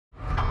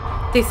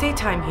They say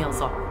time heals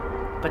all,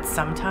 but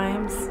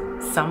sometimes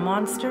some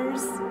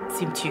monsters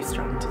seem too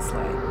strong to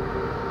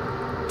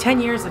slay. 10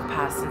 years have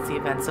passed since the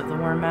events of the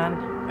Worm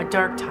Man, a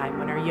dark time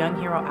when our young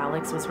hero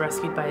Alex was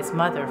rescued by his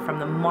mother from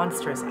the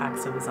monstrous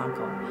acts of his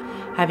uncle.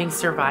 Having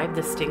survived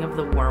the sting of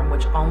the worm,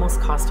 which almost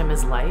cost him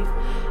his life,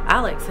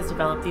 Alex has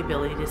developed the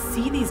ability to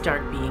see these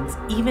dark beings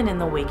even in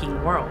the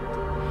waking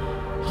world.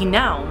 He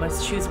now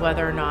must choose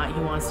whether or not he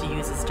wants to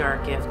use his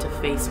dark gift to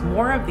face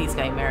more of these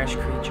nightmarish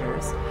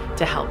creatures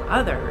to help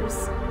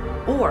others,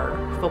 or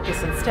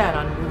focus instead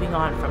on moving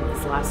on from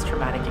this last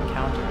traumatic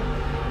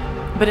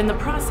encounter. But in the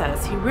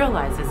process, he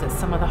realizes that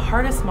some of the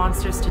hardest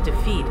monsters to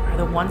defeat are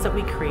the ones that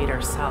we create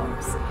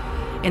ourselves.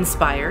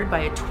 Inspired by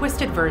a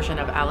twisted version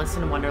of Alice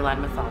in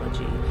Wonderland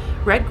mythology,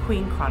 Red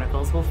Queen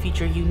Chronicles will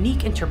feature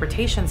unique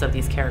interpretations of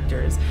these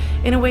characters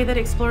in a way that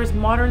explores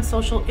modern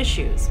social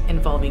issues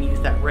involving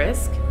youth at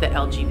risk, the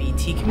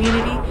LGBT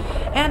community,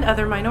 and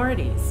other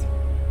minorities.